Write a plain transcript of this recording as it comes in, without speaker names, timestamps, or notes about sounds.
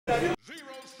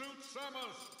Zero Suit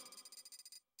Samus.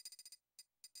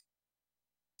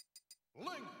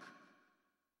 Link.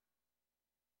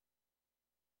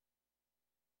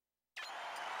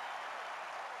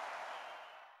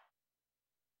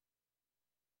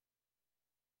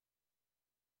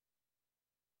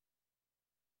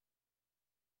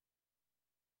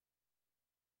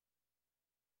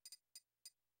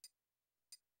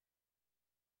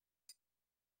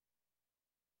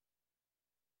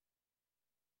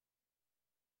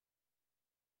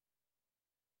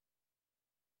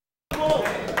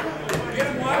 Get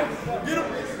him, White. Get him.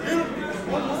 Get him.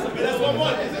 That's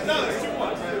 1-1. No, it's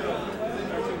 2-1.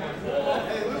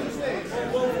 Hey, lose stage.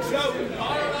 Choke.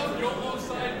 Fire up, your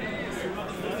offside knees.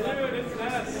 Dude, it's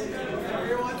nuts.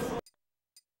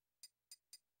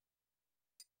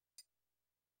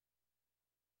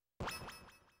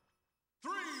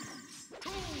 Three, two,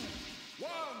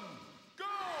 one, go!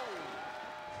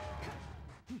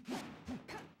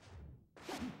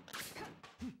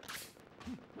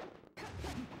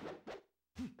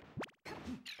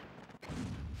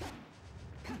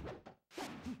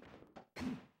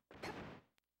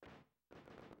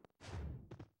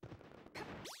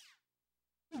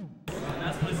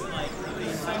 That's what it's like, really.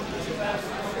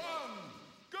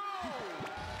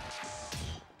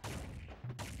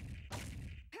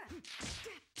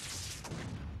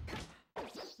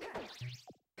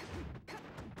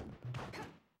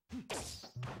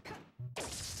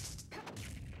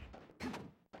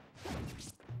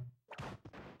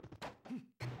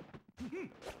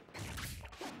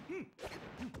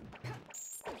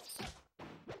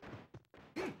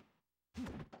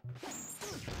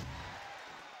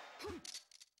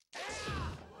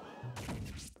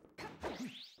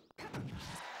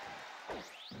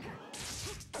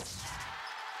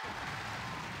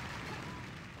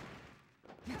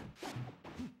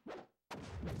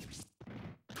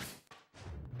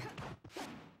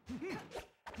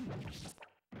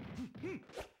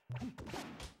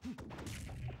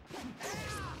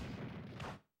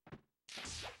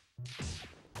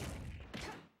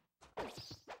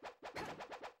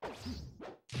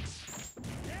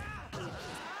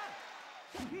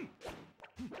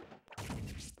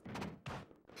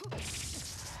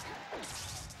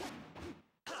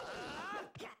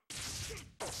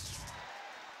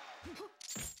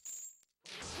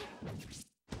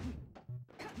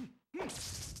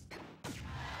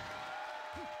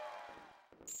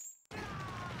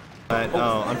 But,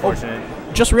 oh, unfortunate.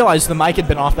 Oh, just realized the mic had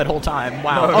been off that whole time.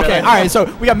 Wow. Oh, Okay, really? all right, so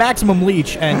we got Maximum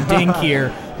Leech and Dink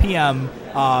here. PM,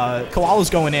 Koala's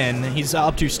going in. He's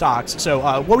up 2 stocks. So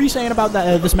what were you saying about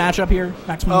this matchup here,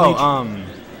 Maximum Leech?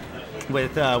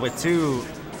 With 2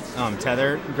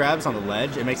 tether grabs on the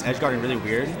ledge, it makes edge guarding really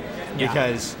weird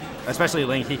because, especially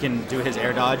Link, he can do his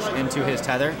air dodge into his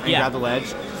tether and grab the ledge,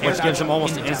 which gives him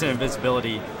almost instant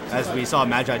invincibility, as we saw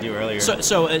Magi do earlier. So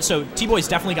TBoy's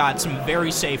definitely got some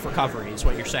very safe recovery, is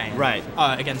what you're saying, right?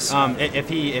 Against if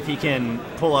he can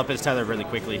pull up his tether really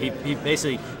quickly, he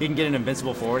can get an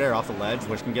invincible forward air off the ledge,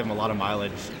 which can give him a lot of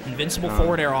mileage. Invincible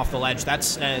forward air off the ledge.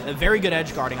 That's a very good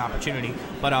edge guarding opportunity.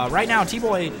 But right now,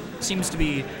 TBoy seems to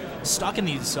be stuck in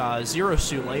these zero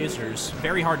suit lasers.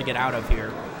 Very hard to get out of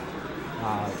here.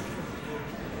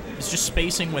 He's just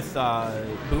spacing with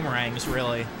boomerangs,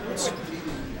 really. That's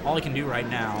all he can do right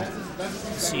now.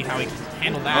 See how he can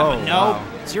handle that. But no, wow.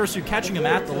 Zero Suit catching him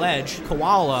at the ledge.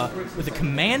 Koala with a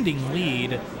commanding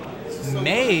lead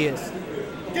may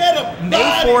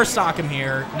force stock him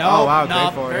here. No,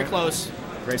 no, very close.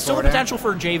 Still potential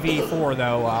for JV4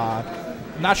 though.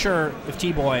 I'm not sure if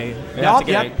TBoy.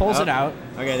 Yep, pulls it out.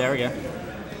 Okay, there we go.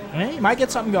 He might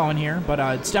get something going here, but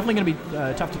it's definitely going to be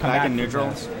tough to come back in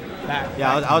neutral.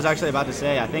 I was actually about to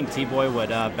say, I think TBoy would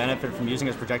benefit from using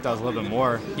his projectiles a little bit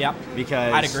more. Yep.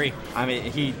 Because I'd agree. I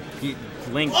mean,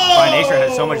 Link by nature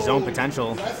has so much zone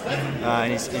potential,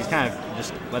 and he's kind of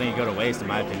just letting it go to waste, in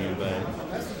my opinion.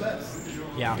 But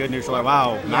yeah, good neutral.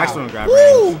 Wow, maximum grab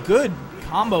range. Range. Good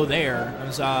combo there.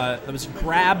 It was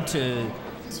grab to.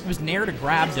 It was nair to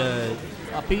grab to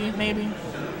uppy maybe.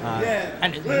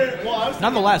 And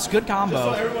nonetheless, good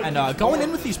combo. And going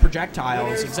in with these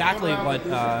projectiles, exactly what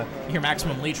you hear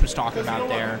Maximum Leech was talking about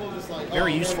there.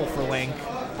 Very useful for Link,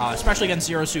 especially against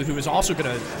Zero Suit, who is also going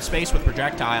to space with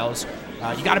projectiles.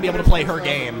 You got to be able to play her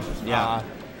game.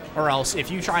 Or else, if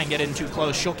you try and get in too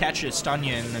close, she'll catch you, stun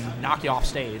you, and then knock you off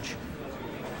stage.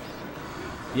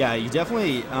 Yeah, you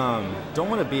definitely don't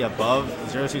want to be above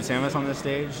Zero Suit Samus on this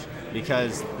stage,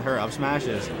 because her up smash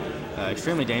is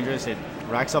extremely dangerous. It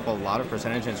racks up a lot of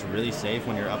percentage, and it's really safe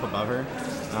when you're up above her.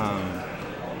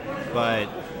 But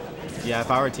yeah,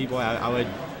 if I were TBoy, I would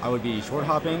I would be short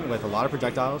hopping with a lot of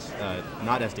projectiles,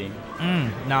 not SD.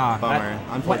 Nah. Bummer.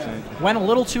 Unfortunate. Went a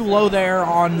little too low there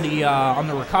on the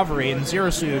recovery, and Zero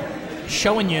Suit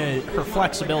showing you her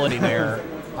flexibility there.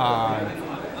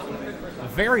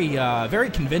 Very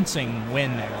convincing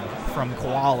win there from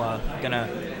Koala. Gonna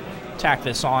tack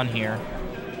this on here.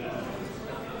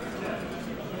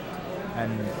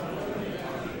 And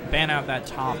ban out that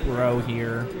top row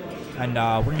here. And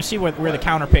we're going to see where the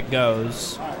counter pick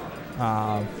goes.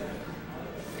 You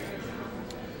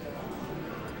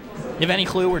have any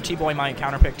clue where TBoy might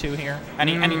counter pick to here?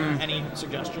 Any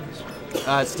suggestions?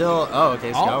 Still,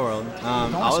 okay, Sky Oh. World.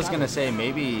 I was going to say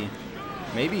maybe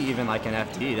even like an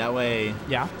FD. That way,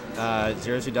 Yeah.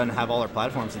 Zero Suit doesn't have all her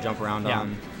platforms to jump around Yeah.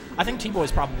 on. I think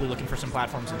T-Boy's probably looking for some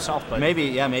platforms himself, but Maybe.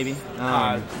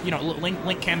 you know,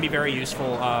 Link can be very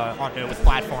useful with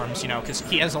platforms, you know, because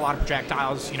he has a lot of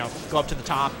projectiles. You know, go up to the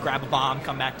top, grab a bomb,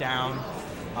 come back down,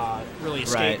 really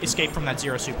escape from that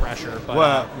Zero Suit pressure.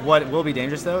 But what will be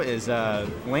dangerous though is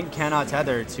Link cannot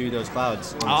tether to those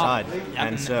clouds on the side, yeah,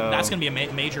 and so that's going to be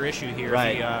a major issue here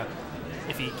Right.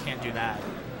 if he can't do that.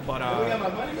 But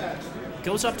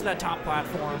goes up to that top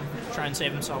platform, try and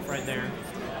save himself right there.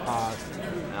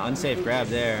 unsafe grab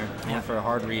there. Yeah. Went for a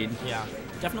hard read. Yeah,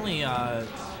 definitely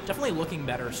looking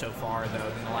better so far though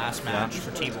than the last match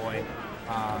for T-Boy.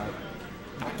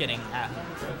 Not getting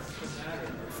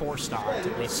four stocked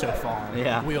at least so far.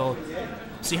 Yeah. We'll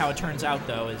see how it turns out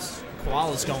though. As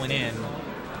Koala's going in,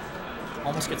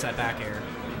 almost gets that back air.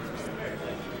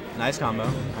 Nice combo.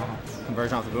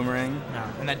 Conversion off the boomerang. Yeah.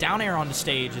 And that down air on the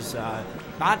stage is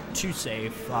not too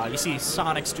safe. You see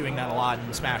Sonic's doing that a lot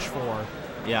in Smash 4.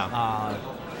 Yeah.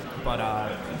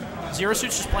 But Zero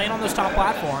Suit's just playing on those top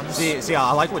platforms. See,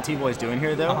 I like what T-Boy's doing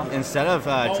here, though. Uh-huh. Instead of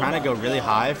trying to go really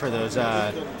high for those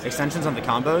extensions on the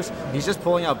combos, he's just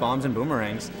pulling out bombs and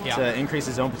boomerangs Yeah. to increase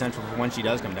his own potential for when she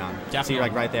does come down. Definitely. See,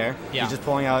 like right there? Yeah. He's just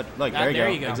pulling out, look, there There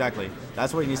you you go. go. Exactly.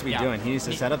 That's what he needs to be doing. He needs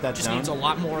to set up that just zone. needs a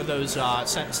lot more of those,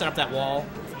 set up that wall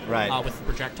Right. with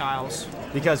projectiles.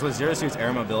 Because with Zero Suit's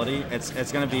air mobility,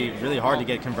 it's going to be really hard to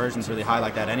get conversions really high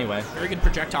like that anyway. Very good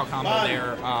projectile combo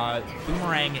there.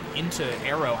 Boomerang into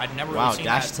arrow. I'd never Wow, really seen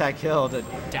dash that. attack killed.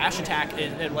 Dash attack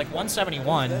at like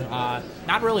 171.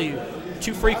 Not really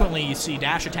too frequently you see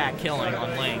dash attack killing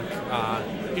on Link.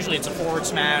 Usually it's a forward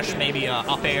smash, maybe a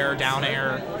up air, down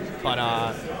air.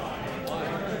 But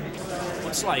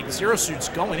looks like Zero Suit's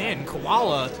going in.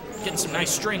 Koala getting some nice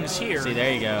strings here. See,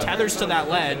 there you go. Tethers to that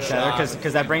ledge.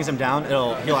 Because that brings him down.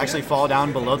 He'll actually fall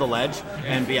down below the ledge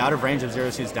and be out of range of Zero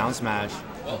Suit's down smash.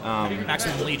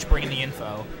 Maximum Leech bringing the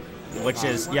info. Which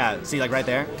is, see, like right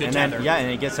there. Good and then, tether.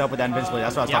 and he gets up with that invincibility.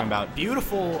 That's what I was talking about.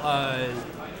 Beautiful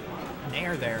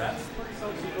nair there.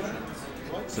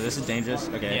 So this is dangerous.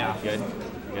 Okay, Yeah. good.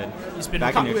 He's been,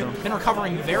 Back in neutral. been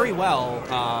recovering very well.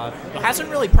 Hasn't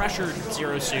really pressured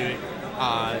Zero Suit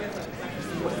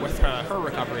with her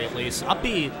recovery, at least. Up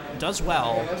B does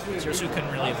well. Zero Suit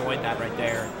couldn't really avoid that right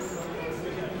there.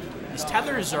 These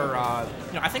tethers are,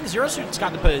 I think Zero Suit's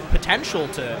got the potential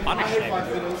to punish it,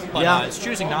 but it's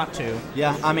choosing not to.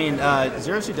 Yeah, I mean,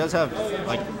 Zero Suit does have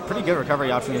like pretty good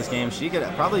recovery option in this game. She could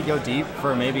probably go deep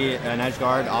for maybe an edge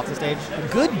guard off the stage.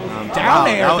 Good Wow, down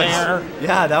air that was- there.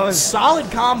 Yeah, that was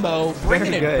Solid combo,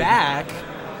 bringing Very it good. back,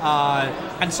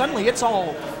 and suddenly it's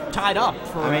all tied up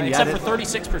for except for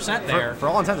 36% there. For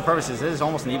all intents and purposes, this is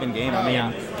almost an even game. I mean,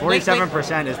 Yeah.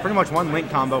 47% is pretty much one Link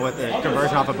combo with the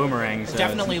conversion off a boomerang. So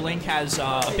Definitely Link has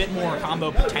a bit more combo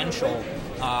potential,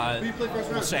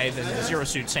 we'll say, than Zero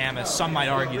Suit Samus. Some might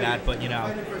argue that, but,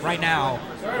 right now,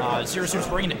 Zero Suit's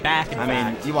bringing it back, in I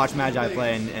mean, fact. you watch Magi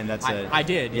play, and that's I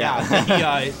did, yeah.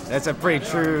 He, That's a pretty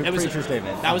true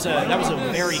statement. That was a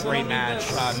very great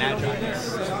match, Magi there.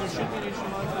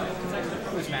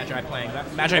 Who's Magi playing?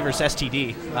 Magi versus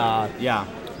STD. Yeah.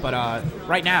 But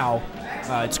right now,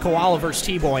 it's Koala versus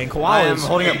T-Boy, and I Koala am is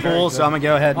holding up pools, so I'm going to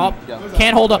go ahead.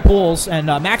 can't hold up pools, and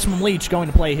Maximum Leech going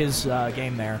to play his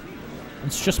game there.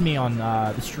 It's just me on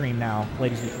the stream now,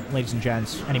 ladies and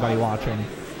gents, anybody watching.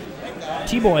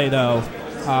 T-Boy, though,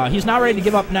 he's not ready to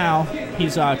give up now.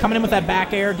 He's coming in with that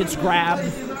back air, gets grabbed,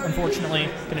 unfortunately.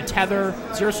 Going to tether.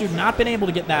 Zero Suit not been able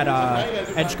to get that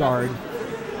edge guard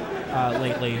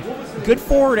lately. Good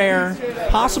forward air,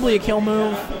 possibly a kill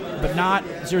move, but not.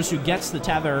 Zero Suit gets the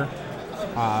tether.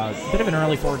 Bit of an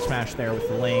early forward smash there with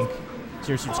the Link.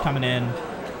 Zero Suit's coming in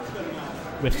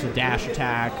with the dash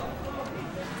attack.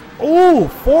 Oh,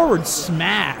 forward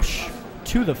smash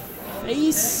to the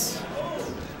face.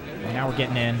 And now we're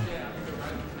getting in.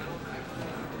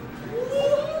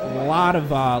 A lot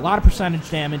of percentage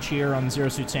damage here on Zero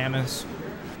Suit Samus.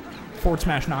 Forward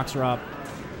smash knocks her up.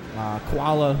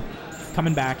 Koala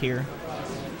coming back here.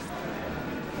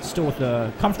 still with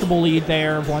a comfortable lead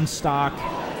there of 1 stock,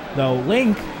 though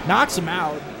Link knocks him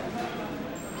out.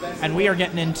 And we are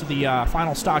getting into the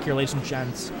final stock here, ladies and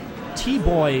gents.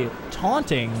 TBoy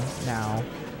taunting now.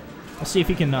 Let's see if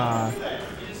he can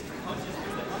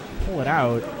pull it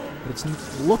out. But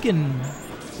it's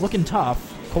looking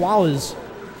tough. Koala's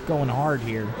going hard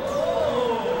here.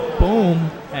 Boom.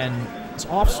 And it's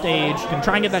off stage. Gonna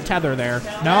try and get that tether there.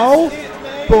 No.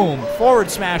 Boom.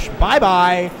 Forward smash.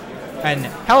 Bye-bye. And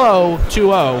hello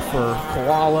 2-0 for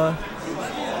Koala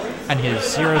and his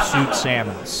Zero Suit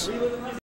Samus.